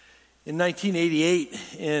In 1988,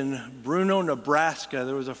 in Bruno, Nebraska,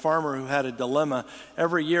 there was a farmer who had a dilemma.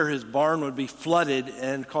 Every year his barn would be flooded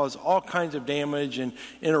and cause all kinds of damage and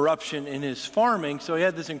interruption in his farming. So he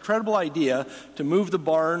had this incredible idea to move the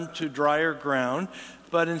barn to drier ground.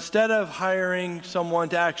 But instead of hiring someone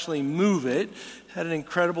to actually move it, had an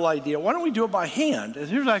incredible idea. Why don't we do it by hand? And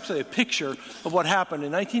here's actually a picture of what happened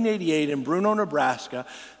in 1988 in Bruno, Nebraska.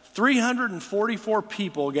 344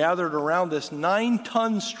 people gathered around this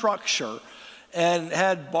 9-ton structure and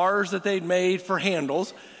had bars that they'd made for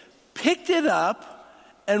handles, picked it up,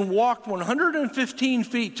 and walked 115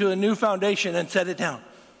 feet to a new foundation and set it down.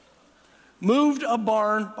 Moved a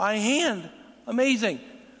barn by hand. Amazing.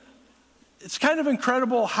 It's kind of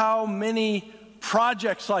incredible how many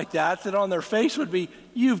projects like that on their face would be,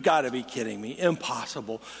 you've got to be kidding me,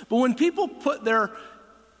 impossible. But when people put their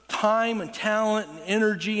time and talent and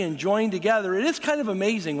energy and join together, it is kind of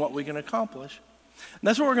amazing what we can accomplish. And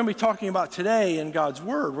that's what we're going to be talking about today in God's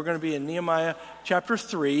Word. We're going to be in Nehemiah chapter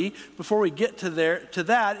 3. Before we get to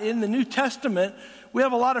that, in the New Testament, we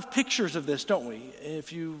have a lot of pictures of this, don't we?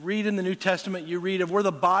 If you read in the New Testament, you read of we're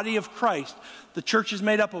the body of Christ. The church is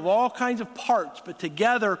made up of all kinds of parts, but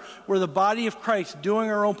together we're the body of Christ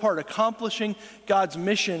doing our own part, accomplishing God's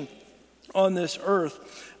mission on this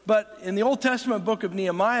earth. But in the Old Testament book of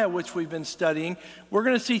Nehemiah, which we've been studying, we're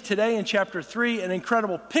going to see today in chapter 3 an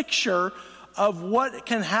incredible picture of what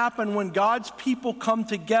can happen when God's people come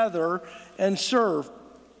together and serve.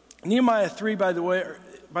 Nehemiah 3, by the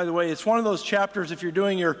way, it's one of those chapters, if you're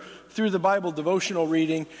doing your Through the Bible devotional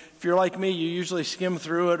reading, if you're like me, you usually skim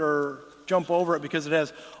through it or jump over it because it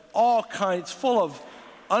has all kinds, full of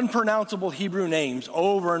unpronounceable Hebrew names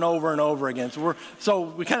over and over and over again. So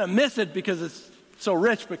we kind of miss it because it's so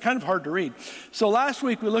rich, but kind of hard to read. So last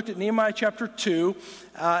week we looked at Nehemiah chapter 2,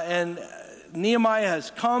 and Nehemiah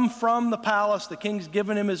has come from the palace. The king's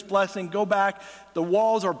given him his blessing. Go back. The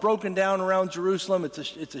walls are broken down around Jerusalem.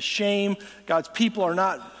 It's a shame. God's people are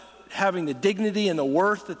not having the dignity and the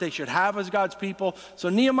worth that they should have as God's people. So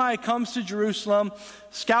Nehemiah comes to Jerusalem,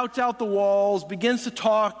 scouts out the walls, begins to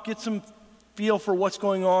talk, gets some feel for what's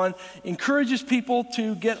going on, encourages people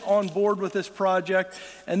to get on board with this project,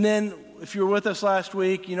 and then if you were with us last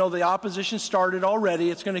week, you know the opposition started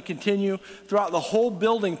already. It's going to continue throughout the whole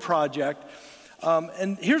building project.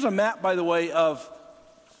 And here's a map, by the way, of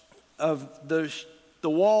the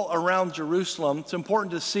wall around Jerusalem. It's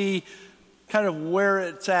important to see kind of where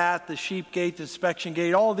it's at, the sheep gate, the inspection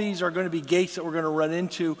gate. All these are going to be gates that we're going to run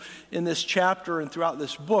into in this chapter and throughout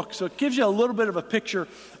this book. So it gives you a little bit of a picture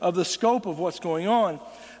of the scope of what's going on.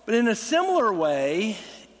 But in a similar way,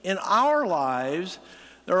 in our lives,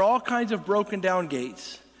 there are all kinds of broken down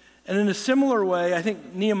gates. And in a similar way, I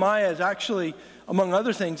think Nehemiah is actually, among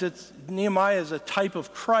other things, Nehemiah is a type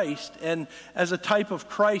of Christ. And as a type of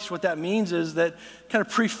Christ, what that means is that kind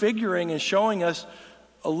of prefiguring and showing us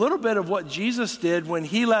a little bit of what Jesus did when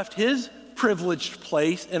he left his privileged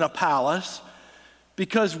place in a palace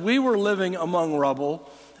because we were living among rubble.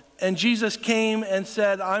 And Jesus came and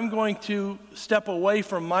said, I'm going to step away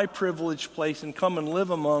from my privileged place and come and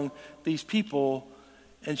live among these people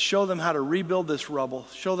and show them how to rebuild this rubble,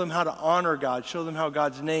 show them how to honor God, show them how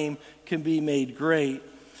God's name can be made great.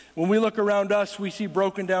 When we look around us, we see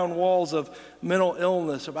broken down walls of mental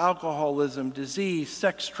illness, of alcoholism, disease,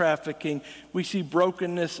 sex trafficking. We see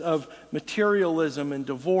brokenness of materialism and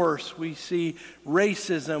divorce. We see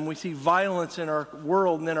racism. We see violence in our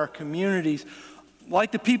world and in our communities.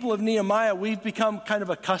 Like the people of Nehemiah, we've become kind of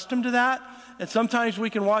accustomed to that. And sometimes we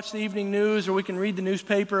can watch the evening news or we can read the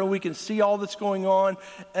newspaper and we can see all that's going on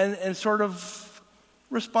and sort of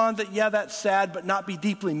respond that, yeah, that's sad, but not be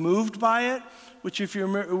deeply moved by it. Which if you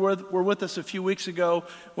were with us a few weeks ago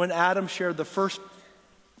when Adam shared the first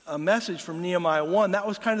message from Nehemiah 1, that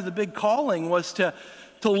was kind of the big calling, was to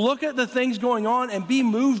look at the things going on and be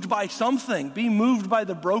moved by something, be moved by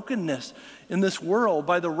the brokenness in this world,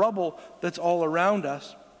 by the rubble that's all around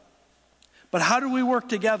us. But how do we work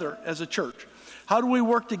together as a church? How do we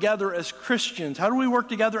work together as Christians? How do we work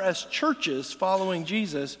together as churches following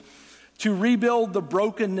Jesus to rebuild the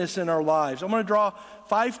brokenness in our lives? I'm going to draw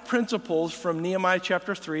 5 principles from Nehemiah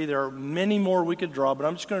chapter 3. There are many more we could draw, but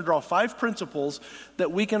I'm just going to draw 5 principles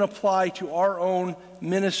that we can apply to our own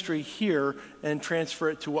ministry here and transfer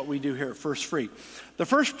it to what we do here at First Free. The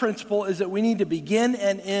first principle is that we need to begin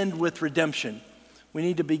and end with redemption. We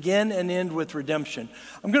need to begin and end with redemption.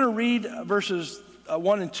 I'm going to read verses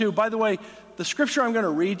 1 and 2. By the way, the scripture I'm going to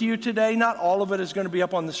read to you today, not all of it is going to be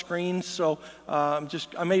up on the screens, so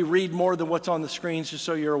I may read more than what's on the screens just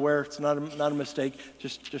so you're aware. It's not a mistake.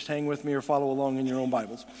 Just hang with me or follow along in your own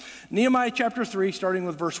Bibles. Nehemiah chapter 3, starting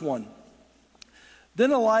with verse 1.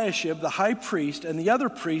 Then Eliashib, the high priest, and the other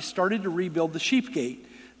priests started to rebuild the sheep gate.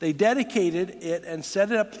 They dedicated it and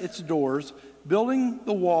set up its doors, building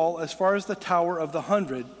the wall as far as the Tower of the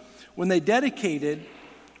 100,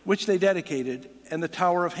 which they dedicated, and the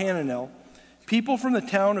Tower of Hananel. People from the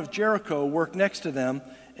town of Jericho worked next to them,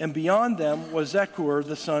 and beyond them was Zechur,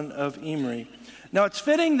 the son of Imri. Now, it's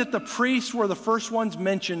fitting that the priests were the first ones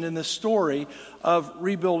mentioned in this story of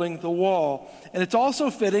rebuilding the wall. And it's also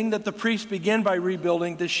fitting that the priests begin by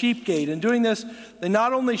rebuilding the sheep gate. In doing this, they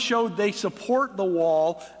not only showed they support the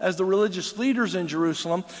wall as the religious leaders in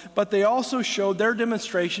Jerusalem, but they also showed their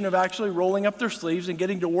demonstration of actually rolling up their sleeves and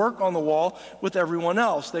getting to work on the wall with everyone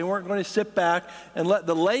else. They weren't going to sit back and let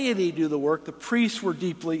the laity do the work. The priests were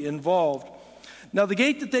deeply involved. Now, the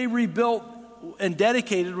gate that they rebuilt and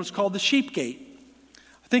dedicated was called the sheep gate.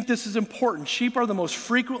 I think this is important. Sheep are the most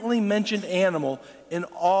frequently mentioned animal in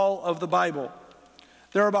all of the Bible.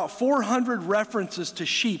 There are about 400 references to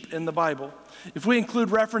sheep in the Bible. If we include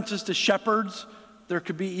references to shepherds, there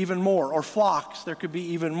could be even more, or flocks, there could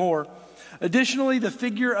be even more. Additionally, the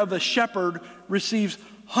figure of a shepherd receives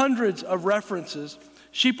hundreds of references.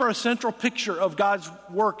 Sheep are a central picture of God's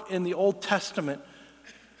work in the Old Testament.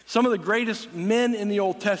 Some of the greatest men in the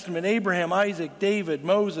Old Testament, Abraham, Isaac, David,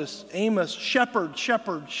 Moses, Amos, shepherd.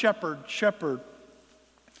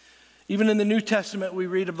 Even in the New Testament, we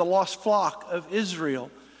read of the lost flock of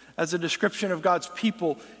Israel as a description of God's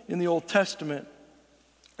people in the Old Testament.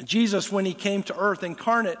 Jesus, when he came to earth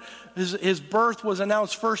incarnate, his birth was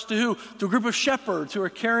announced first to who? To a group of shepherds who are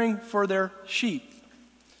caring for their sheep.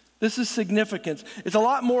 This is significant. It's a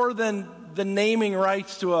lot more than the naming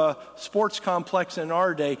rights to a sports complex in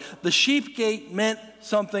our day. The sheep gate meant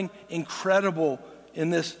something incredible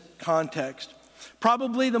in this context.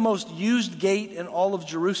 Probably the most used gate in all of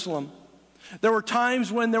Jerusalem. There were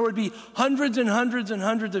times when there would be hundreds and hundreds and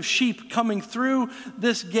hundreds of sheep coming through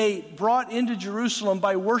this gate, brought into Jerusalem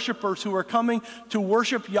by worshipers who were coming to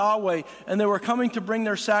worship Yahweh, and they were coming to bring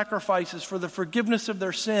their sacrifices for the forgiveness of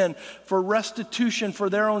their sin, for restitution for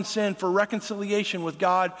their own sin, for reconciliation with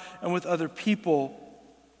God and with other people.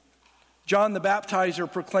 John the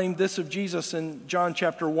Baptizer proclaimed this of Jesus in John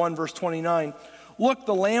chapter 1, verse 29. Look,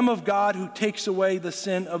 the Lamb of God who takes away the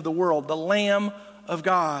sin of the world, the Lamb of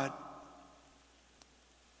God.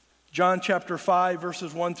 John chapter 5,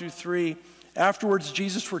 verses 1 through 3. Afterwards,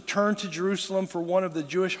 Jesus returned to Jerusalem for one of the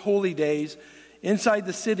Jewish holy days. Inside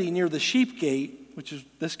the city, near the sheep gate, which is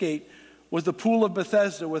this gate, was the pool of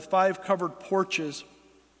Bethesda with 5 covered porches.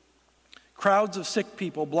 Crowds of sick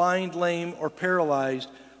people, blind, lame, or paralyzed,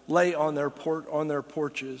 lay on their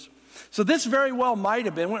porches. So this very well might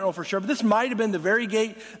have been, we don't know for sure, but this might have been the very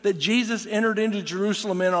gate that Jesus entered into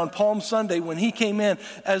Jerusalem in on Palm Sunday when he came in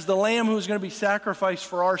as the Lamb who was going to be sacrificed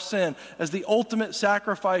for our sin, as the ultimate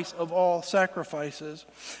sacrifice of all sacrifices.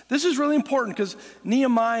 This is really important because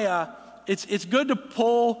Nehemiah, it's good to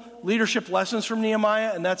pull leadership lessons from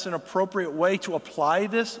Nehemiah, and that's an appropriate way to apply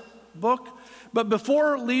this book. But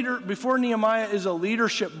before Nehemiah is a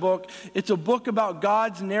leadership book, it's a book about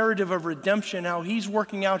God's narrative of redemption, how he's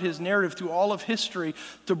working out his narrative through all of history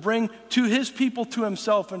to bring to his people to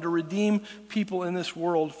himself and to redeem people in this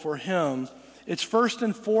world for him. It's first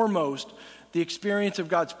and foremost the experience of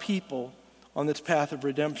God's people on this path of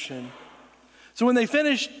redemption. So when they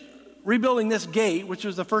finished rebuilding this gate, which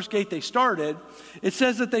was the first gate they started, it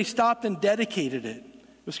says that they stopped and dedicated it.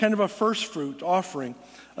 It was kind of a first fruit offering,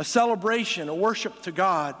 a celebration, a worship to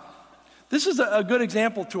God. This is a good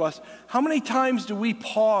example to us. How many times do we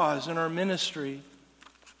pause in our ministry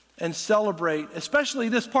and celebrate, especially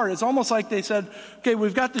this part? It's almost like they said, okay,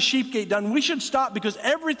 we've got the sheep gate done. We should stop because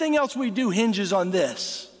everything else we do hinges on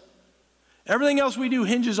this. Everything else we do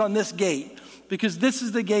hinges on this gate because this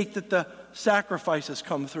is the gate that the sacrifices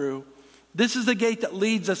come through. This is the gate that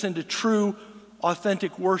leads us into true,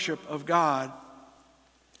 authentic worship of God.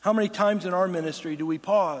 How many times in our ministry do we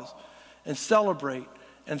pause and celebrate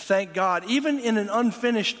and thank God, even in an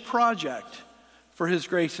unfinished project, for his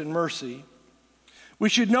grace and mercy? We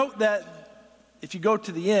should note that if you go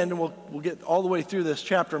to the end, and we'll get all the way through this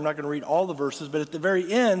chapter, I'm not going to read all the verses, but at the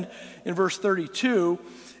very end, in verse 32,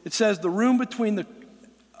 it says, between the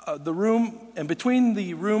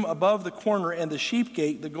room above the corner and the sheep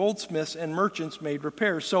gate, the goldsmiths and merchants made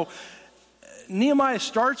repairs. So Nehemiah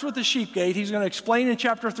starts with the sheep gate. He's going to explain in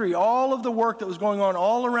chapter 3 all of the work that was going on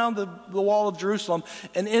all around the wall of Jerusalem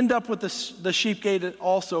and end up with the sheep gate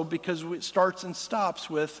also, because it starts and stops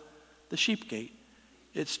with the sheep gate.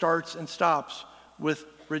 It starts and stops with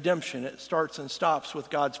redemption. It starts and stops with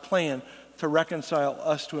God's plan to reconcile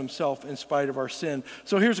us to himself in spite of our sin.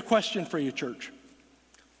 So here's a question for you, church.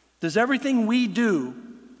 Does everything we do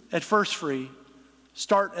at First Free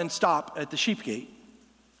start and stop at the sheep gate?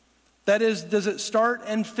 That is, does it start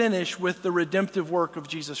and finish with the redemptive work of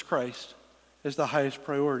Jesus Christ as the highest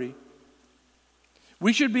priority?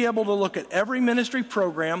 We should be able to look at every ministry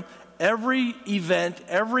program, every event,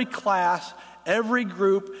 every class, every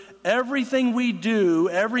group, everything we do,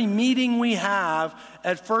 every meeting we have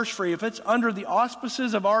at First Free. If it's under the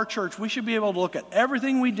auspices of our church, we should be able to look at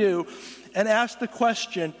everything we do and ask the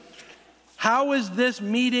question, how is this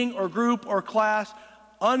meeting or group or class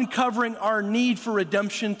uncovering our need for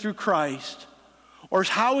redemption through Christ? Or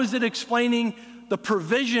how is it explaining the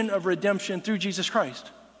provision of redemption through Jesus Christ?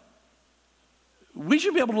 We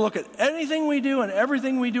should be able to look at anything we do and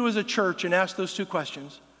everything we do as a church and ask those two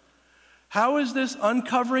questions. How is this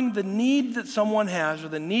uncovering the need that someone has or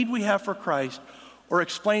the need we have for Christ, or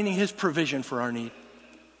explaining his provision for our need?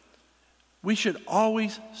 We should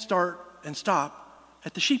always start and stop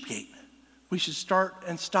at the sheep gate. We should start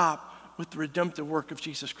and stop with the redemptive work of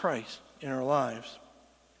Jesus Christ in our lives.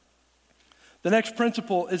 The next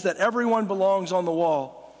principle is that everyone belongs on the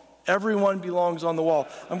wall. Everyone belongs on the wall.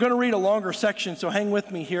 I'm going to read a longer section, so hang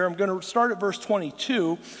with me here. I'm going to start at verse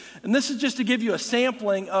 22, and this is just to give you a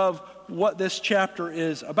sampling of what this chapter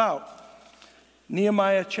is about.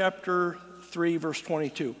 Nehemiah chapter 3, verse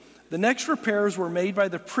 22. The next repairs were made by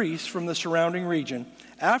the priests from the surrounding region.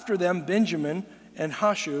 After them, Benjamin and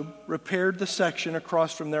Hashub repaired the section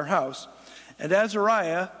across from their house. And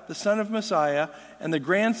Azariah, the son of Messiah, and the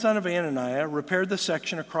grandson of Ananiah repaired the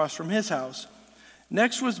section across from his house.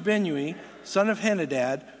 Next was Benui, son of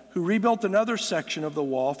Henadad, who rebuilt another section of the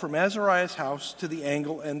wall from Azariah's house to the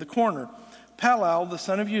angle and the corner. Palal, the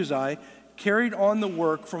son of Uzai, carried on the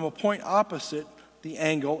work from a point opposite the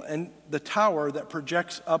angle and the tower that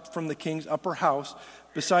projects up from the king's upper house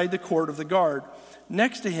beside the court of the guard.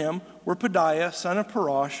 Next to him were Pedaiah, son of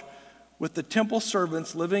Parosh, with the temple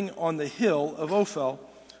servants living on the hill of Ophel,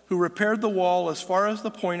 who repaired the wall as far as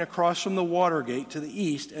the point across from the water gate to the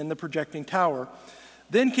east and the projecting tower.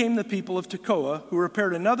 Then came the people of Tekoa, who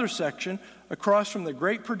repaired another section across from the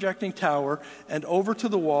great projecting tower and over to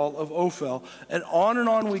the wall of Ophel. And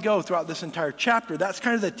on we go throughout this entire chapter. That's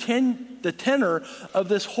kind of the tenor of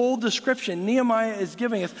this whole description. Nehemiah is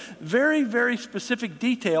giving us very, very specific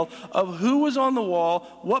detail of who was on the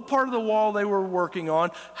wall, what part of the wall they were working on,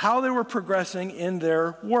 how they were progressing in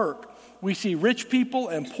their work. We see rich people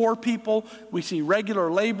and poor people. We see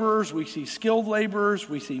regular laborers. We see skilled laborers.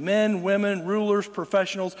 We see men, women, rulers,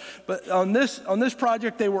 professionals. But on this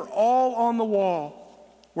project, they were all on the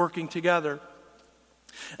wall working together.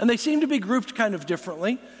 And they seem to be grouped kind of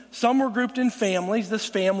differently. Some were grouped in families. This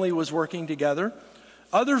family was working together.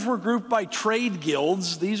 Others were grouped by trade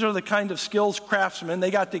guilds. These are the kind of skills craftsmen.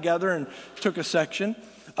 They got together and took a section.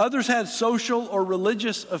 Others had social or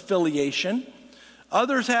religious affiliation.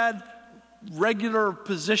 Others had regular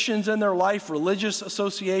positions in their life, religious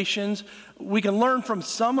associations. We can learn from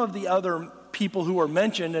some of the other people who are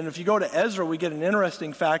mentioned, and if you go to Ezra, we get an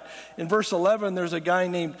interesting fact. In verse 11, there's a guy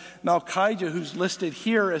named Malchijah who's listed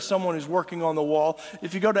here as someone who's working on the wall.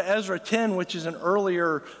 If you go to Ezra 10, which is an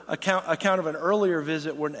earlier account of an earlier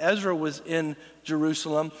visit when Ezra was in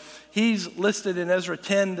Jerusalem, he's listed in Ezra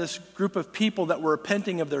 10 this group of people that were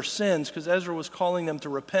repenting of their sins, because Ezra was calling them to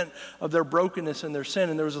repent of their brokenness and their sin.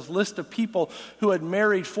 And there was this list of people who had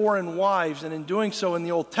married foreign wives, and in doing so in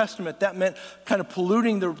the Old Testament, that meant kind of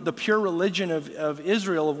polluting the pure religion of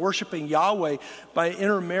Israel, of worshiping Yahweh, by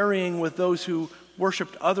intermarrying with those who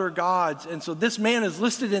worshiped other gods. And so this man is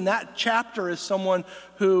listed in that chapter as someone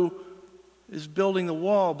who is building the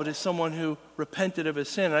wall, but is someone who repented of his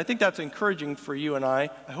sin. And I think that's encouraging for you and I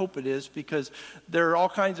hope it is, because there are all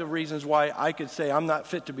kinds of reasons why I could say I'm not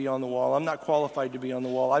fit to be on the wall. I'm not qualified to be on the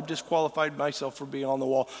wall. I've disqualified myself for being on the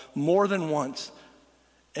wall more than once.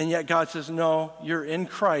 And yet God says, no, you're in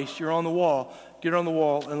Christ. You're on the wall. Get on the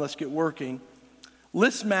wall and let's get working.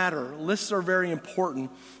 Lists matter. Lists are very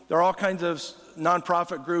important. There are all kinds of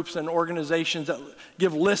nonprofit groups and organizations that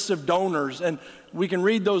give lists of donors, and we can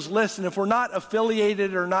read those lists, and if we're not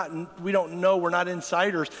affiliated or not, we don't know, we're not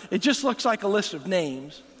insiders, it just looks like a list of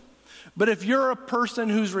names. But if you're a person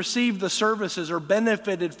who's received the services or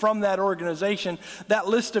benefited from that organization, that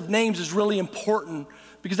list of names is really important,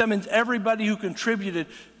 because that means everybody who contributed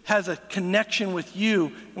has a connection with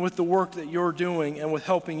you and with the work that you're doing and with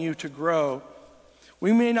helping you to grow.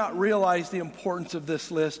 We may not realize the importance of this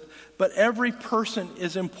list, but every person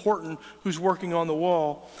is important who's working on the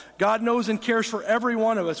wall. God knows and cares for every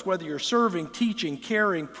one of us, whether you're serving, teaching,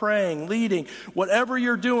 caring, praying, leading, whatever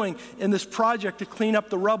you're doing in this project to clean up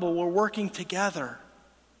the rubble, we're working together.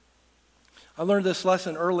 I learned this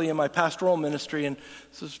lesson early in my pastoral ministry, and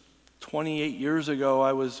this was 28 years ago,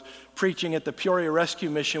 I was preaching at the Peoria Rescue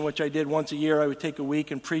Mission, which I did once a year. I would take a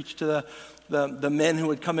week and preach to the men who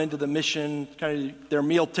would come into the mission, kind of their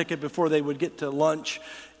meal ticket before they would get to lunch.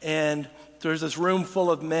 And there's this room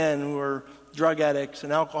full of men who are drug addicts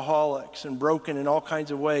and alcoholics and broken in all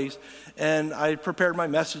kinds of ways. And I prepared my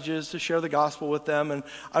messages to share the gospel with them. And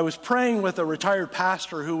I was praying with a retired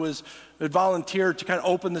pastor who had volunteered to kind of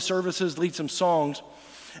open the services, lead some songs.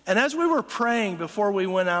 And as we were praying before we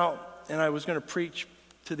went out and I was going to preach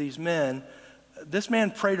to these men, this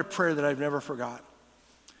man prayed a prayer that I've never forgot.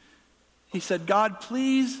 He said, God,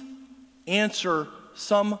 please answer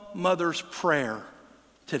some mother's prayer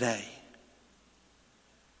today.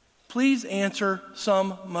 Please answer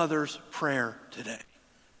some mother's prayer today.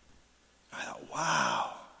 I thought,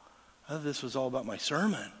 wow, I thought this was all about my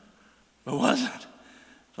sermon. It wasn't.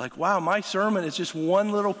 Like, wow, my sermon is just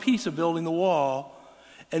one little piece of building the wall.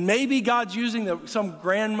 And maybe God's using some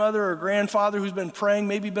grandmother or grandfather who's been praying,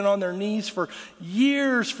 maybe been on their knees for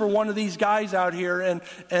years for one of these guys out here.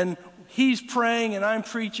 And he's praying and I'm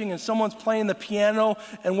preaching and someone's playing the piano.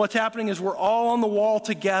 And what's happening is we're all on the wall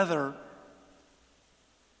together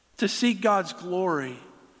to seek God's glory,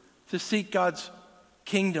 to seek God's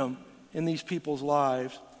kingdom in these people's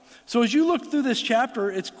lives. So as you look through this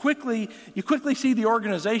chapter, you quickly see the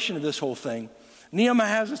organization of this whole thing. Nehemiah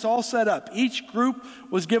has this all set up. Each group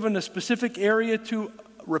was given a specific area to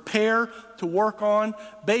repair, to work on,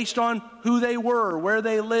 based on who they were, where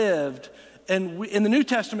they lived. And in the New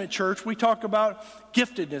Testament church, we talk about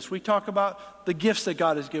giftedness. We talk about the gifts that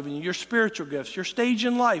God has given you, your spiritual gifts, your stage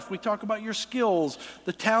in life. We talk about your skills,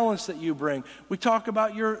 the talents that you bring. We talk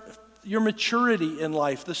about your maturity in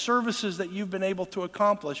life, the services that you've been able to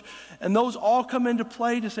accomplish. And those all come into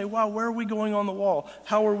play to say, wow, where are we going on the wall?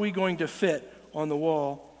 How are we going to fit on the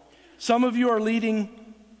wall? Some of you are leading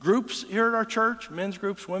groups here at our church, men's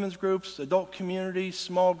groups, women's groups, adult communities,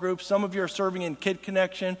 small groups. Some of you are serving in Kid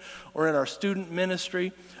Connection or in our student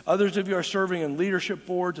ministry. Others of you are serving in leadership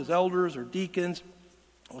boards as elders or deacons.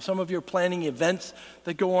 Some of you are planning events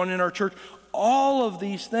that go on in our church. All of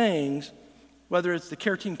these things, whether it's the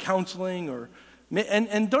care team counseling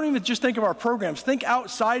and don't even just think of our programs. Think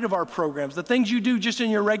outside of our programs, the things you do just in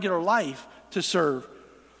your regular life to serve.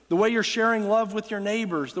 The way you're sharing love with your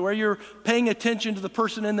neighbors, the way you're paying attention to the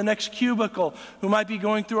person in the next cubicle who might be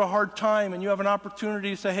going through a hard time, and you have an opportunity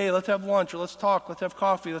to say, hey, let's have lunch, or let's talk, let's have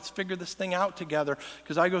coffee, let's figure this thing out together,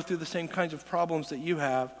 because I go through the same kinds of problems that you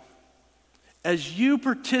have. As you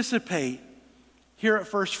participate here at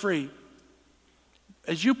First Free,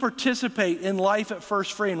 as you participate in life at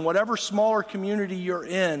First Free, in whatever smaller community you're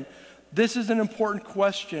in, this is an important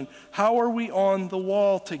question. How are we on the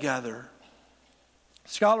wall together?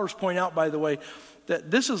 Scholars point out, by the way, that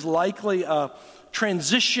this is likely a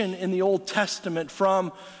transition in the Old Testament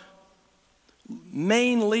from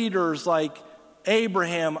main leaders like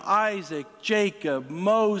Abraham, Isaac, Jacob,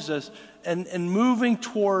 Moses, and moving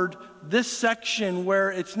toward this section where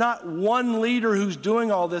it's not one leader who's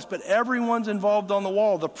doing all this, but everyone's involved on the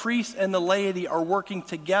wall. The priests and the laity are working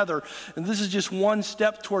together. And this is just one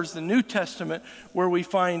step towards the New Testament where we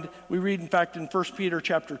read, in fact, in 1 Peter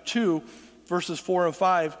chapter 2, verses 4 and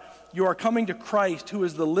 5, you are coming to Christ, who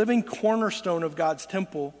is the living cornerstone of God's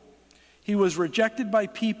temple. He was rejected by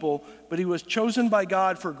people, but he was chosen by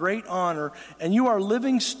God for great honor. And you are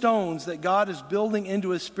living stones that God is building into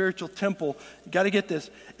his spiritual temple. You got to get this.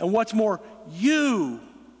 And what's more, you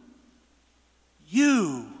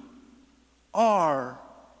are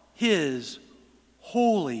his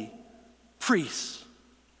holy priests.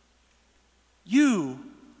 You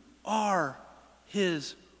are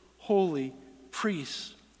his holy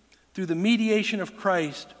priests. Through the mediation of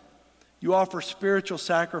Christ, you offer spiritual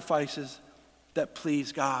sacrifices that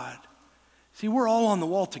please God. See, we're all on the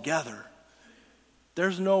wall together.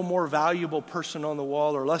 There's no more valuable person on the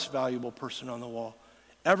wall or less valuable person on the wall.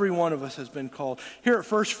 Every one of us has been called. Here at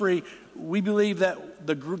First Free, we believe that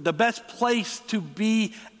the best place to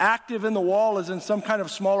be active in the wall is in some kind of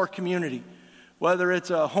smaller community. Whether it's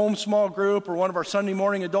a home small group or one of our Sunday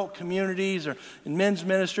morning adult communities or in men's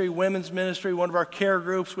ministry, women's ministry, one of our care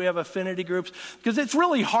groups, we have affinity groups. Because it's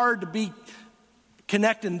really hard to be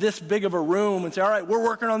connected in this big of a room and say, all right, we're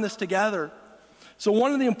working on this together. So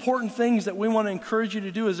one of the important things that we want to encourage you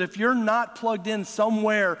to do is if you're not plugged in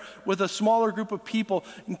somewhere with a smaller group of people,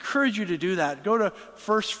 encourage you to do that. Go to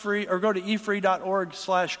First Free or go to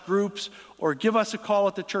efree.org/groups or give us a call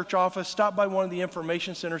at the church office. Stop by one of the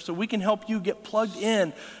information centers so we can help you get plugged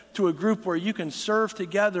in to a group where you can serve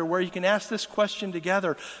together, where you can ask this question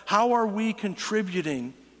together. How are we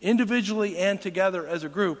contributing individually and together as a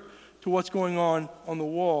group to what's going on the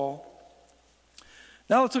wall?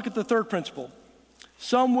 Now let's look at the third principle.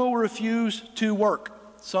 Some will refuse to work.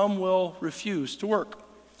 Some will refuse to work.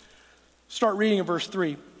 Start reading in verse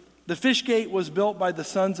 3. The fish gate was built by the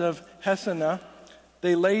sons of Hesena.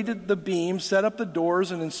 They laid the beams, set up the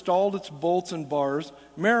doors, and installed its bolts and bars.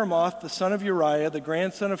 Meremoth, the son of Uriah, the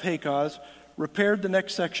grandson of Hakaz, repaired the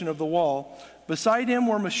next section of the wall. Beside him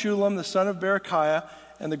were Meshullam, the son of Berechiah,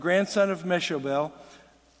 and the grandson of Meshabel,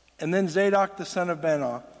 and then Zadok, the son of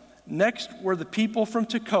Banah. Next were the people from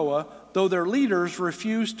Tekoa, though their leaders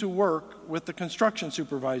refused to work with the construction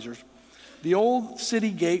supervisors. The old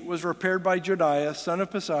city gate was repaired by Jodiah, son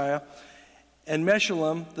of Paseah, and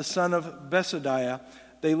Meshullam, the son of Besadiah.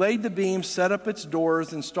 They laid the beams, set up its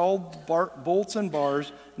doors, installed bolts and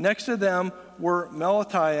bars. Next to them were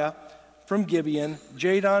Melatiah from Gibeon,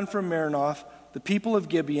 Jadon from Meronoth, the people of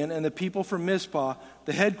Gibeon, and the people from Mizpah,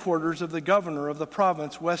 the headquarters of the governor of the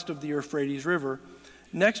province west of the Euphrates River.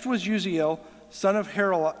 Next was Uziel, son of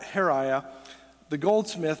Hariah, the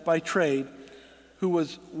goldsmith by trade, who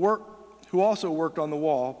also worked on the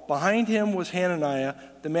wall. Behind him was Hananiah,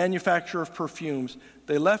 the manufacturer of perfumes.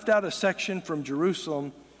 They left out a section from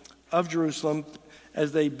Jerusalem,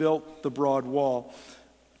 as they built the broad wall.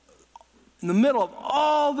 In the middle of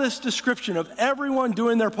all this description of everyone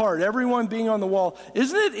doing their part, everyone being on the wall,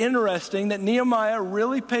 isn't it interesting that Nehemiah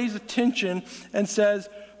really pays attention and says,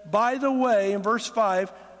 by the way, in verse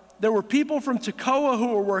 5, there were people from Tekoa who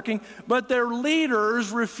were working, but their leaders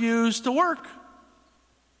refused to work.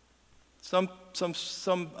 Some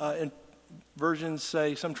versions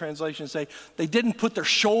say, some translations say, they didn't put their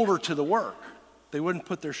shoulder to the work. They wouldn't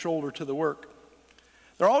put their shoulder to the work.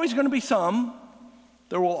 There are always going to be some.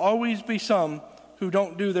 There will always be some who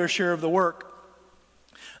don't do their share of the work.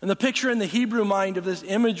 And the picture in the Hebrew mind of this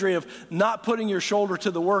imagery of not putting your shoulder to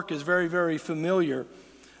the work is very, very familiar.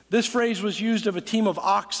 This phrase was used of a team of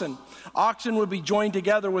oxen. Oxen would be joined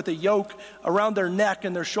together with a yoke around their neck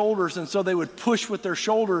and their shoulders, and so they would push with their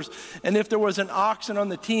shoulders. And if there was an oxen on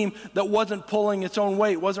the team that wasn't pulling its own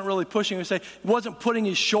weight, wasn't really pushing, we say, he wasn't putting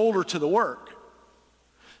his shoulder to the work.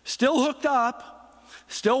 Still hooked up,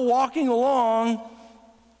 still walking along,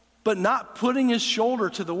 but not putting his shoulder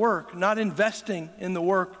to the work, not investing in the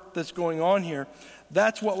work that's going on here.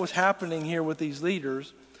 That's what was happening here with these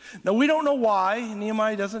leaders. Now, we don't know why.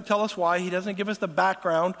 Nehemiah doesn't tell us why. He doesn't give us the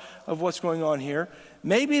background of what's going on here.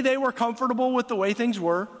 Maybe they were comfortable with the way things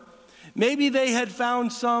were. Maybe they had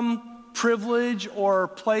found some privilege or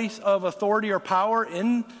place of authority or power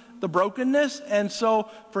in the brokenness. And so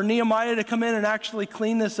for Nehemiah to come in and actually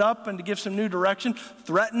clean this up and to give some new direction,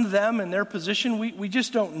 threaten them in their position, we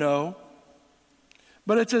just don't know.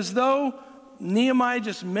 But it's as though Nehemiah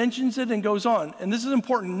just mentions it and goes on. And this is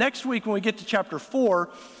important. Next week when we get to chapter 4,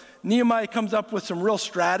 Nehemiah comes up with some real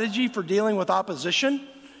strategy for dealing with opposition.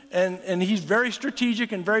 And he's very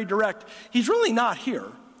strategic and very direct. He's really not here.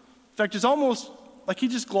 In fact, it's almost like he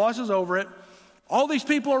just glosses over it. All these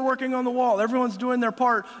people are working on the wall. Everyone's doing their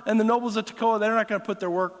part. And the nobles of Tekoa, they're not going to put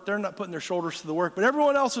their work, they're not putting their shoulders to the work. But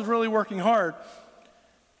everyone else is really working hard.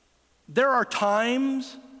 There are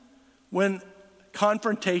times when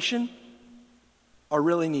confrontation are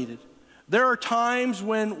really needed. There are times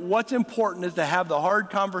when what's important is to have the hard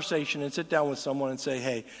conversation and sit down with someone and say,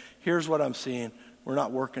 hey, here's what I'm seeing. We're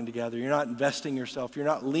not working together. You're not investing yourself. You're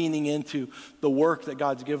not leaning into the work that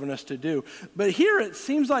God's given us to do. But here it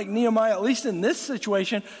seems like Nehemiah, at least in this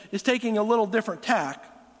situation, is taking a little different tack.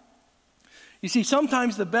 You see,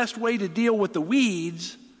 sometimes the best way to deal with the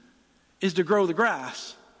weeds is to grow the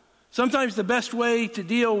grass. Sometimes the best way to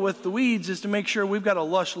deal with the weeds is to make sure we've got a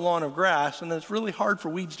lush lawn of grass, and it's really hard for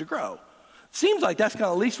weeds to grow. Seems like that's kind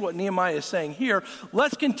of at least what Nehemiah is saying here.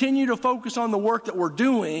 Let's continue to focus on the work that we're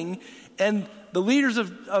doing, and the leaders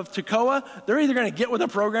of Tekoa, they're either going to get with the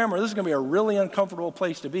program or this is going to be a really uncomfortable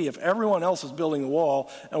place to be if everyone else is building the wall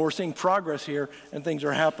and we're seeing progress here and things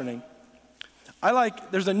are happening.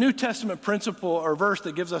 There's a New Testament principle or verse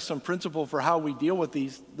that gives us some principle for how we deal with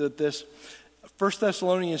this. 1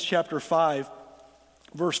 Thessalonians chapter 5,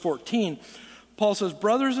 verse 14, Paul says,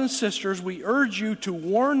 brothers and sisters, we urge you to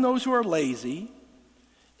warn those who are lazy,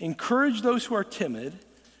 encourage those who are timid,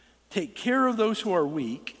 take care of those who are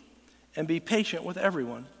weak, and be patient with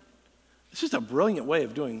everyone. It's just a brilliant way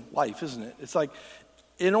of doing life, isn't it? It's like,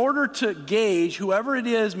 in order to gauge whoever it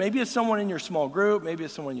is, maybe it's someone in your small group, maybe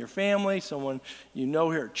it's someone in your family, someone you know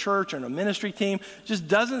here at church or on a ministry team, just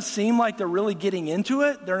doesn't seem like they're really getting into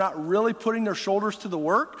it. They're not really putting their shoulders to the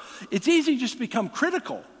work. It's easy to just become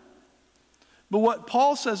critical. But what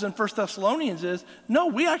Paul says in 1 Thessalonians is, no,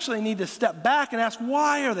 we actually need to step back and ask,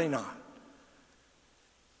 why are they not?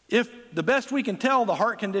 If the best we can tell the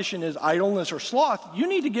heart condition is idleness or sloth, you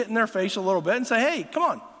need to get in their face a little bit and say, hey, come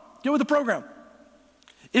on, get with the program.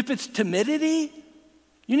 If it's timidity,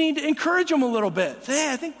 you need to encourage them a little bit. Say,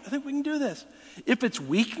 hey, I think we can do this. If it's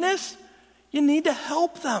weakness, you need to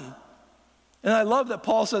help them. And I love that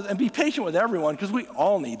Paul says, and be patient with everyone, because we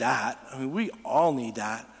all need that. I mean, we all need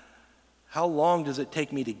that. How long does it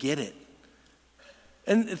take me to get it?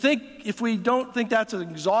 And think, if we don't think that's an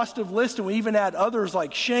exhaustive list, and we even add others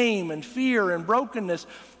like shame and fear and brokenness,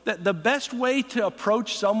 that the best way to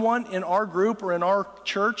approach someone in our group or in our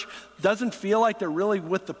church doesn't feel like they're really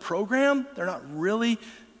with the program, they're not really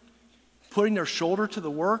putting their shoulder to the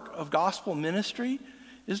work of gospel ministry,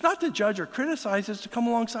 is not to judge or criticize, it's to come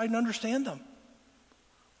alongside and understand them.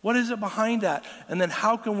 What is it behind that? And then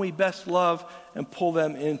how can we best love and pull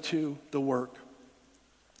them into the work?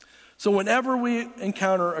 So whenever we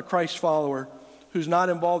encounter a Christ follower who's not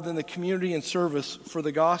involved in the community and service for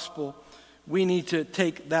the gospel, we need to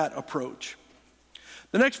take that approach.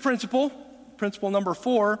 The next principle number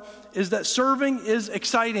 4, is that serving is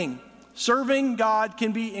exciting. Serving God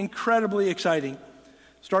can be incredibly exciting.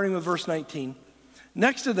 Starting with verse 19.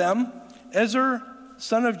 Next to them, Ezer,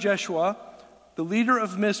 son of Jeshua, the leader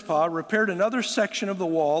of Mizpah, repaired another section of the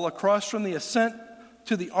wall across from the ascent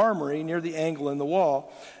to the armory near the angle in the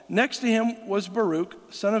wall. Next to him was Baruch,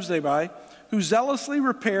 son of Zabai, who zealously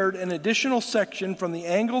repaired an additional section from the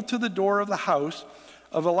angle to the door of the house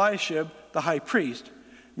of Eliashib, the high priest.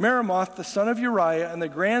 Meremoth, the son of Uriah, and the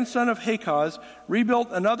grandson of Hakaz, rebuilt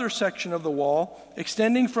another section of the wall,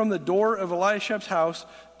 extending from the door of Eliashib's house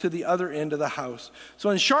to the other end of the house. So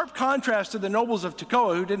in sharp contrast to the nobles of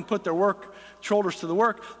Tekoa, who didn't put their shoulders to the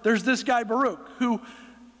work, there's this guy Baruch, who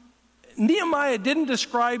Nehemiah didn't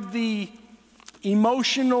describe the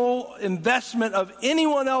emotional investment of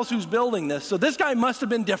anyone else who's building this. So this guy must have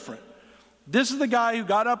been different. This is the guy who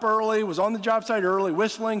got up early, was on the job site early,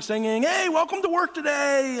 whistling, singing, hey, welcome to work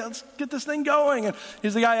today. Let's get this thing going. And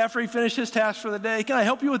he's the guy after he finished his task for the day. Can I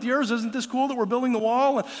help you with yours? Isn't this cool that we're building the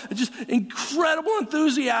wall? And just incredible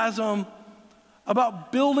enthusiasm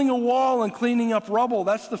about building a wall and cleaning up rubble.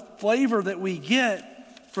 That's the flavor that we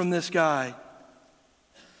get from this guy.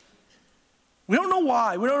 We don't know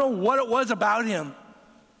why. We don't know what it was about him.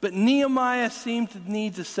 But Nehemiah seemed to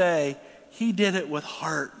need to say, he did it with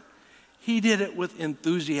heart. He did it with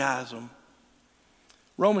enthusiasm.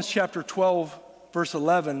 Romans chapter 12, verse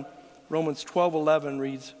 11, Romans 12:11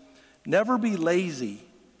 reads, never be lazy,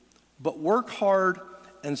 but work hard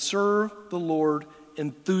and serve the Lord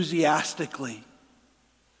enthusiastically.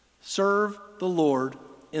 Serve the Lord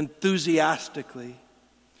enthusiastically.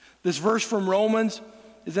 This verse from Romans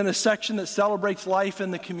is in a section that celebrates life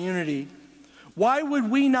in the community. Why would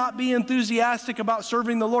we not be enthusiastic about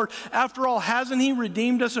serving the Lord? After all, hasn't He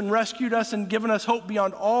redeemed us and rescued us and given us hope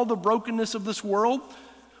beyond all the brokenness of this world?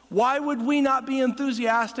 Why would we not be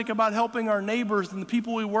enthusiastic about helping our neighbors and the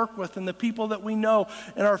people we work with and the people that we know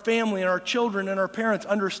and our family and our children and our parents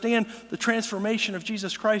understand the transformation of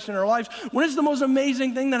Jesus Christ in our lives? When is the most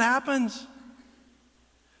amazing thing that happens?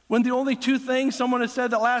 When the only two things someone has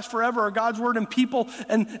said that last forever are God's word and people,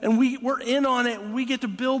 and we're in on it. We get to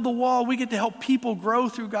build the wall. We get to help people grow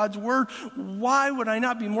through God's word. Why would I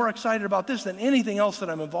not be more excited about this than anything else that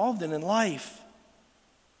I'm involved in life?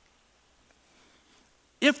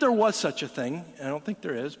 If there was such a thing, and I don't think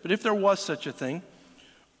there is, but if there was such a thing,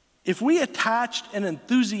 if we attached an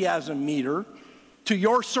enthusiasm meter to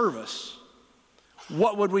your service,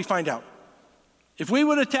 what would we find out? If we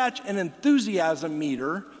would attach an enthusiasm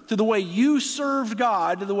meter to the way you served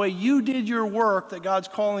God, to the way you did your work that God's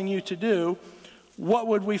calling you to do, what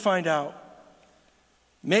would we find out?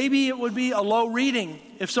 Maybe it would be a low reading.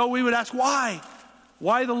 If so, we would ask, why?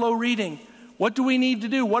 Why the low reading? What do we need to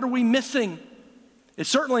do? What are we missing? It's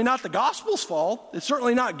certainly not the gospel's fault. It's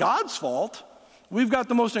certainly not God's fault. We've got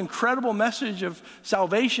the most incredible message of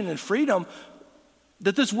salvation and freedom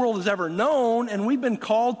that this world has ever known, and we've been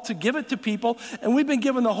called to give it to people, and we've been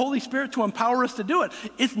given the Holy Spirit to empower us to do it.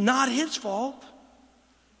 It's not His fault.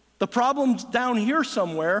 The problem's down here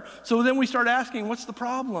somewhere, so then we start asking, what's the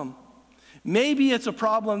problem? Maybe it's a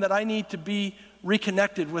problem that I need to be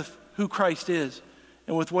reconnected with who Christ is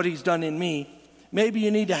and with what He's done in me. Maybe you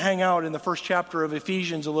need to hang out in the first chapter of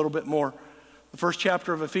Ephesians a little bit more. The first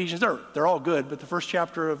chapter of Ephesians, they're all good, but the first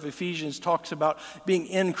chapter of Ephesians talks about being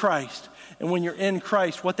in Christ. And when you're in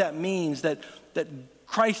Christ, what that means, that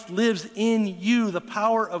Christ lives in you. The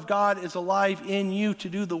power of God is alive in you to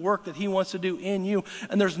do the work that He wants to do in you.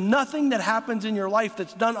 And there's nothing that happens in your life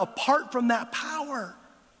that's done apart from that power.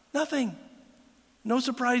 Nothing. No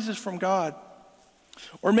surprises from God.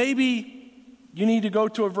 Or maybe You need to go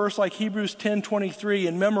to a verse like Hebrews 10:23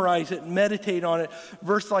 and memorize it and meditate on it. A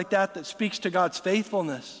verse like that speaks to God's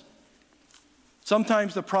faithfulness.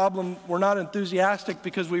 Sometimes the problem, we're not enthusiastic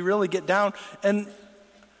because we really get down. And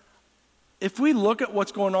if we look at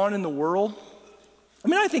what's going on in the world,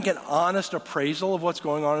 I think an honest appraisal of what's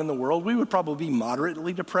going on in the world, we would probably be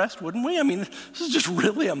moderately depressed, wouldn't we? This is just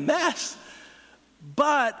really a mess.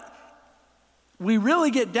 But we really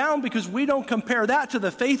get down because we don't compare that to the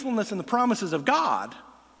faithfulness and the promises of God.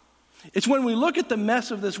 It's when we look at the mess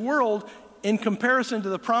of this world in comparison to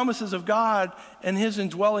the promises of God and His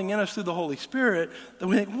indwelling in us through the Holy Spirit that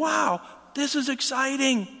we think, wow, this is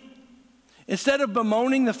exciting. Instead of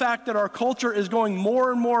bemoaning the fact that our culture is going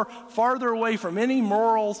more and more farther away from any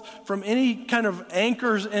morals, from any kind of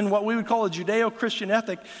anchors in what we would call a Judeo-Christian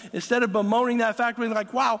ethic, instead of bemoaning that fact, we're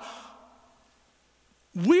like, wow,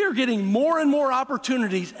 we are getting more and more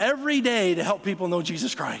opportunities every day to help people know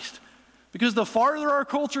Jesus Christ. Because the farther our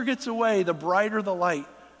culture gets away, the brighter the light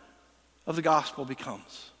of the gospel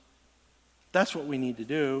becomes. That's what we need to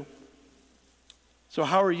do. So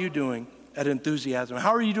how are you doing at enthusiasm?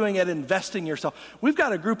 How are you doing at investing yourself? We've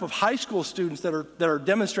got a group of high school students that are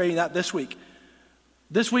demonstrating that this week.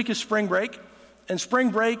 This week is spring break. And spring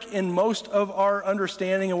break, in most of our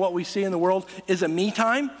understanding of what we see in the world, is a me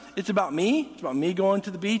time. It's about me. It's about me going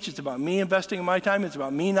to the beach. It's about me investing in my time. It's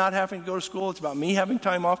about me not having to go to school. It's about me having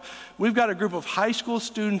time off. We've got a group of high school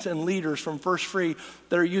students and leaders from First Free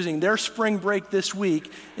that are using their spring break this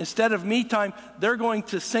week. Instead of me time, they're going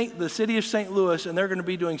to the city of St. Louis, and they're going to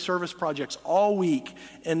be doing service projects all week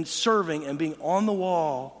and serving and being on the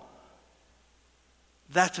wall.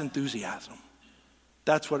 That's enthusiasm.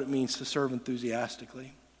 That's what it means to serve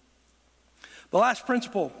enthusiastically. The last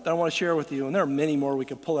principle that I want to share with you, and there are many more we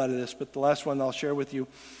could pull out of this, but the last one I'll share with you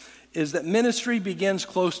is that ministry begins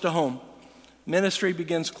close to home. Ministry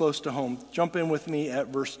begins close to home. Jump in with me at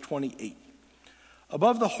verse 28.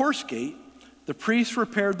 Above the horse gate, the priests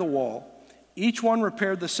repaired the wall. Each one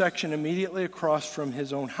repaired the section immediately across from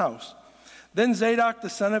his own house. Then Zadok, the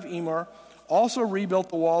son of Immer, also rebuilt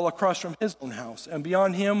the wall across from his own house, and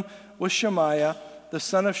beyond him was Shemaiah, the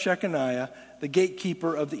son of Shechaniah, the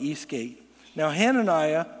gatekeeper of the east gate. Now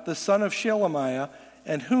Hananiah, the son of Shelemiah,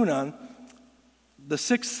 and Hunan, the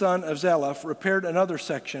sixth son of Zeleph, repaired another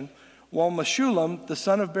section, while Meshullam, the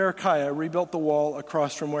son of Berechiah, rebuilt the wall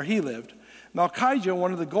across from where he lived. Malchijah,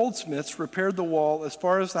 one of the goldsmiths, repaired the wall as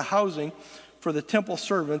far as the housing for the temple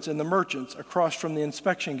servants and the merchants across from the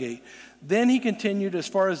inspection gate. Then he continued as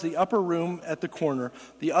far as the upper room at the corner.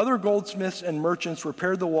 The other goldsmiths and merchants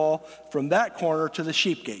repaired the wall from that corner to the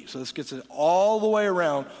sheep gate. So this gets it all the way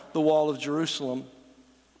around the wall of Jerusalem.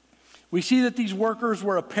 We see that these workers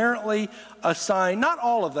were apparently assigned, not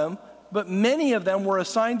all of them, but many of them were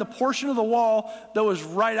assigned the portion of the wall that was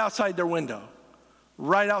right outside their window,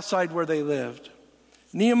 right outside where they lived.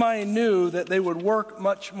 Nehemiah knew that they would work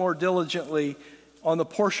much more diligently on the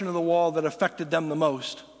portion of the wall that affected them the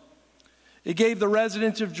most. It gave the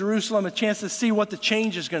residents of Jerusalem a chance to see what the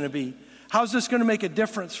change is going to be. How's this going to make a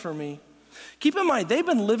difference for me? Keep in mind, they've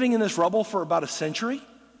been living in this rubble for about a century.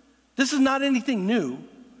 This is not anything new.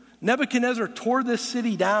 Nebuchadnezzar tore this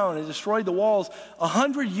city down and destroyed the walls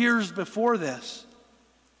 100 years before this.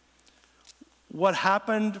 What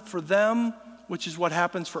happened for them, which is what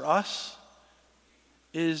happens for us,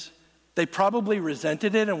 is they probably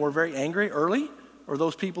resented it and were very angry early, or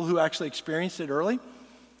those people who actually experienced it early.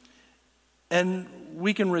 And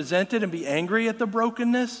we can resent it and be angry at the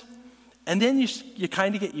brokenness, and then you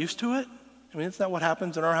kind of get used to it. Isn't that what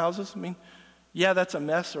happens in our houses? Yeah, that's a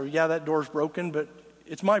mess, or yeah, that door's broken, but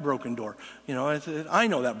it's my broken door. I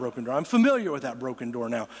know that broken door. I'm familiar with that broken door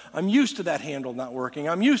now. I'm used to that handle not working.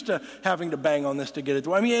 I'm used to having to bang on this to get it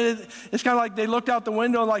to. It's kind of like they looked out the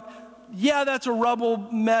window and like, yeah, that's a rubble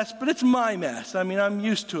mess, but it's my mess. I'm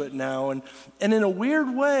used to it now. And in a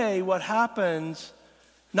weird way, what happens,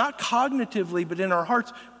 not cognitively, but in our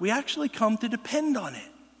hearts, we actually come to depend on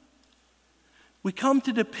it. We come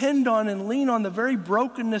to depend on and lean on the very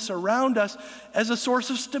brokenness around us as a source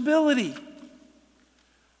of stability.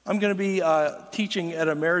 I'm going to be teaching at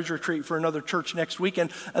a marriage retreat for another church next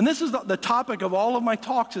weekend. And this is the topic of all of my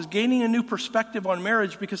talks, is gaining a new perspective on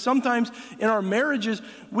marriage. Because sometimes in our marriages,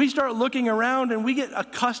 we start looking around and we get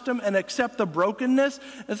accustomed and accept the brokenness.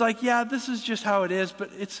 It's like, yeah, this is just how it is, but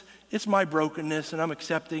it's my brokenness and I'm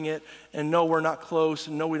accepting it. And no, we're not close.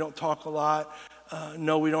 And no, we don't talk a lot.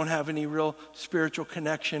 No, we don't have any real spiritual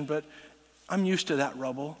connection. But I'm used to that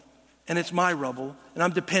rubble. And it's my rubble. And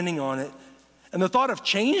I'm depending on it. And the thought of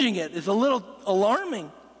changing it is a little alarming.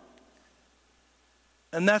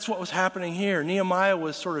 And that's what was happening here. Nehemiah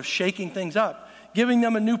was sort of shaking things up, giving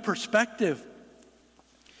them a new perspective.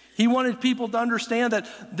 He wanted people to understand that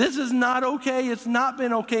this is not okay, it's not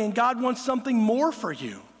been okay, and God wants something more for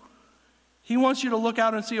you. He wants you to look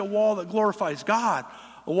out and see a wall that glorifies God,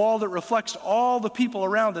 a wall that reflects all the people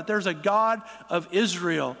around, that there's a God of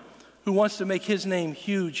Israel who wants to make his name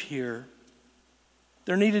huge here.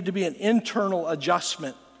 There needed to be an internal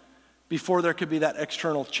adjustment before there could be that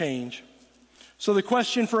external change. So the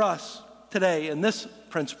question for us today in this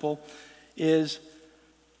principle is,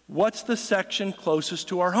 what's the section closest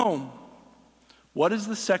to our home? What is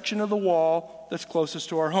the section of the wall that's closest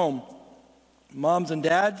to our home? Moms and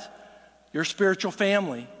dads, your spiritual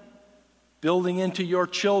family, building into your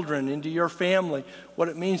children, into your family, what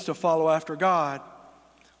it means to follow after God,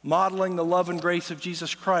 modeling the love and grace of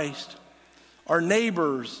Jesus Christ. Our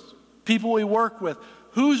neighbors, people we work with,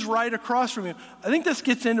 who's right across from you? I think this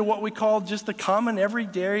gets into what we call just the common,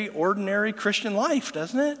 everyday, ordinary Christian life,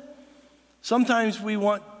 doesn't it? Sometimes we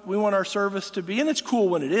want our service to be, and it's cool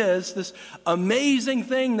when it is, this amazing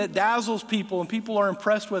thing that dazzles people and people are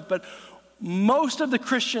impressed with, but most of the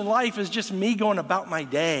Christian life is just me going about my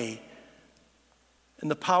day and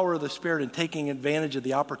the power of the Spirit and taking advantage of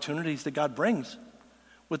the opportunities that God brings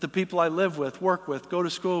with the people I live with, work with, go to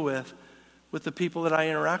school with the people that I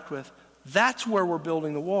interact with. That's where we're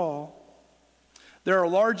building the wall. There are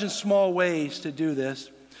large and small ways to do this.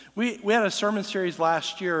 We had a sermon series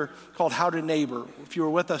last year called How to Neighbor. If you were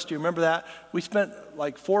with us, do you remember that? We spent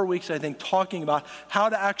like 4 weeks, I think, talking about how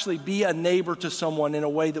to actually be a neighbor to someone in a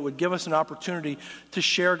way that would give us an opportunity to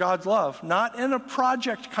share God's love. Not in a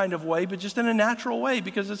project kind of way, but just in a natural way,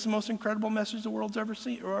 because it's the most incredible message the world's ever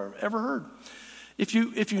seen or ever heard. If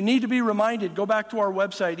you need to be reminded, go back to our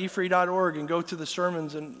website, efree.org, and go to the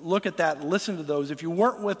sermons and look at that and listen to those. If you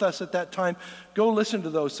weren't with us at that time, go listen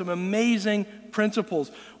to those. Some amazing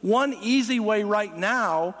principles. One easy way right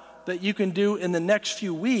now that you can do in the next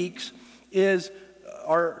few weeks is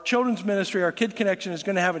our children's ministry, our Kid Connection, is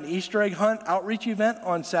going to have an Easter egg hunt outreach event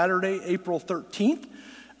on Saturday, April 13th.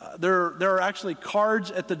 There are actually cards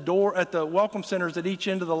at the door, at the welcome centers at each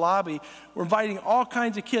end of the lobby. We're inviting all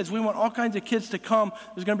kinds of kids. We want all kinds of kids to come.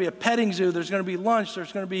 There's going to be a petting zoo. There's going to be lunch.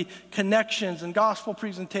 There's going to be connections and gospel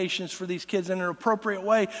presentations for these kids in an appropriate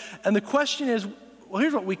way. And the question is, well,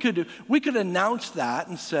 here's what we could do. We could announce that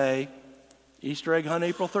and say, Easter egg hunt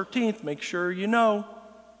April 13th, make sure you know.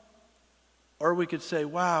 Or we could say,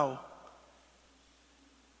 wow,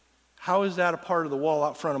 how is that a part of the wall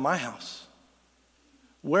out front of my house?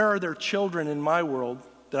 Where are there children in my world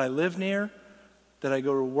that I live near, that I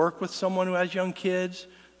go to work with someone who has young kids,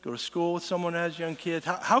 go to school with someone who has young kids?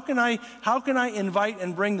 How can I invite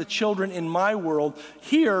and bring the children in my world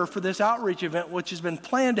here for this outreach event, which has been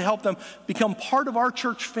planned to help them become part of our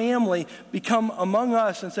church family, become among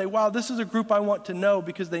us and say, wow, this is a group I want to know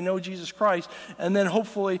because they know Jesus Christ, and then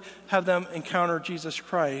hopefully have them encounter Jesus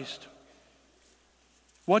Christ.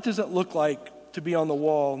 What does it look like to be on the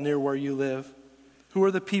wall near where you live? Who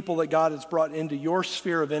are the people that God has brought into your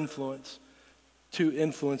sphere of influence to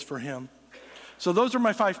influence for him? So those are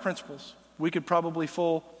my 5 principles. We could probably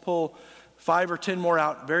pull 5 or 10 more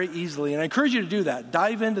out very easily. And I encourage you to do that.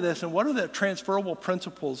 Dive into this. And what are the transferable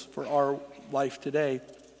principles for our life today?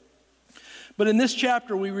 But in this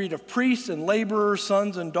chapter, we read of priests and laborers,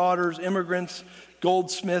 sons and daughters, immigrants,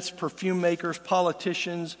 goldsmiths, perfume makers,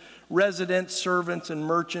 politicians, residents, servants, and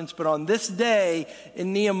merchants. But on this day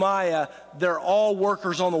in Nehemiah, they're all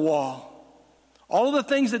workers on the wall. All of the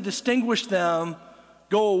things that distinguish them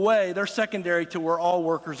go away. They're secondary to we're all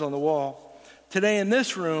workers on the wall. Today in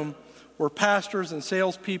this room, we're pastors and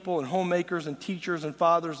salespeople and homemakers and teachers and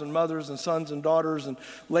fathers and mothers and sons and daughters and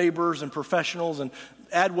laborers and professionals, and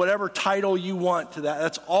add whatever title you want to that.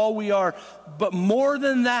 That's all we are. But more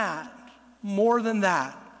than that,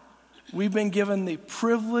 we've been given the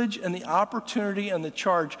privilege and the opportunity and the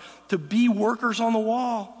charge to be workers on the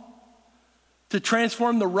wall, to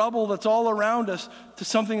transform the rubble that's all around us to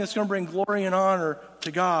something that's going to bring glory and honor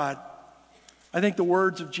to God. I think the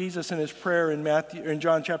words of Jesus in his prayer in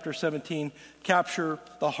John chapter 17 capture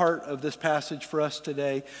the heart of this passage for us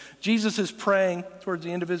today. Jesus is praying towards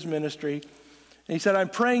the end of his ministry, and he said, I'm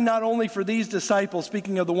praying not only for these disciples,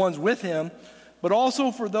 speaking of the ones with him, but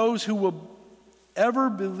also for those who will ever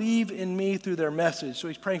believe in me through their message. So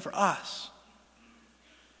he's praying for us.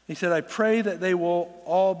 He said, I pray that they will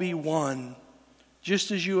all be one,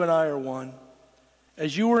 just as you and I are one.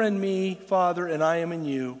 As you are in me, Father, and I am in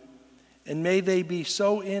you. And may they be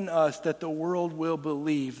so in us that the world will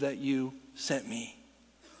believe that you sent me.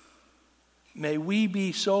 May we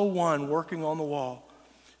be so one, working on the wall,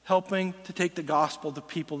 helping to take the gospel to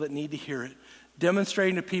people that need to hear it,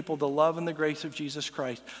 demonstrating to people the love and the grace of Jesus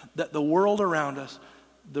Christ, that the world around us,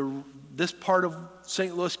 this part of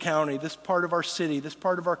St. Louis County, this part of our city, this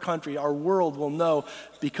part of our country, our world will know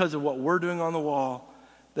because of what we're doing on the wall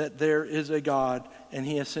that there is a God and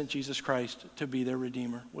he has sent Jesus Christ to be their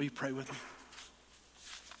Redeemer. Will you pray with me?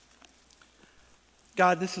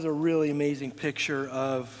 God, this is a really amazing picture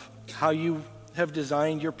of how you have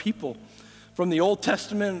designed your people from the Old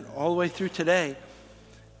Testament all the way through today.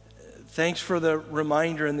 Thanks for the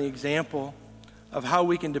reminder and the example of how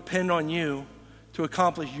we can depend on you to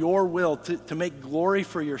accomplish your will, to make glory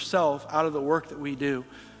for yourself out of the work that we do.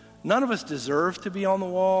 None of us deserve to be on the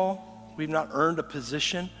wall. We've not earned a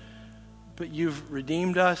position, but you've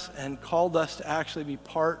redeemed us and called us to actually be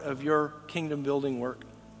part of your kingdom building work.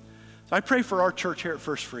 So I pray for our church here at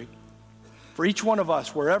First Free, for each one of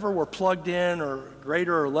us, wherever we're plugged in or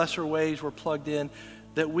greater or lesser ways we're plugged in,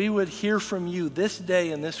 that we would hear from you this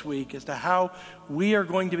day and this week as to how we are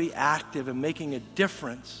going to be active in making a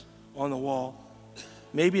difference on the wall.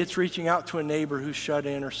 Maybe it's reaching out to a neighbor who's shut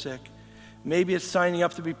in or sick. Maybe it's signing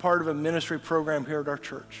up to be part of a ministry program here at our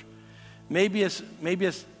church. Maybe it's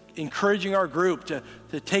encouraging our group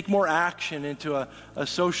to take more action into a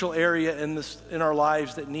social area in our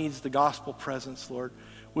lives that needs the gospel presence, Lord.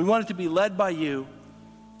 We want it to be led by you,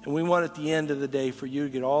 and we want at the end of the day for you to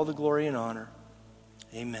get all the glory and honor.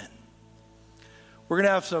 Amen. We're going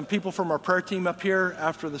to have some people from our prayer team up here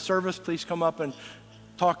after the service. Please come up and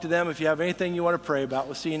talk to them if you have anything you want to pray about.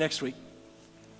 We'll see you next week.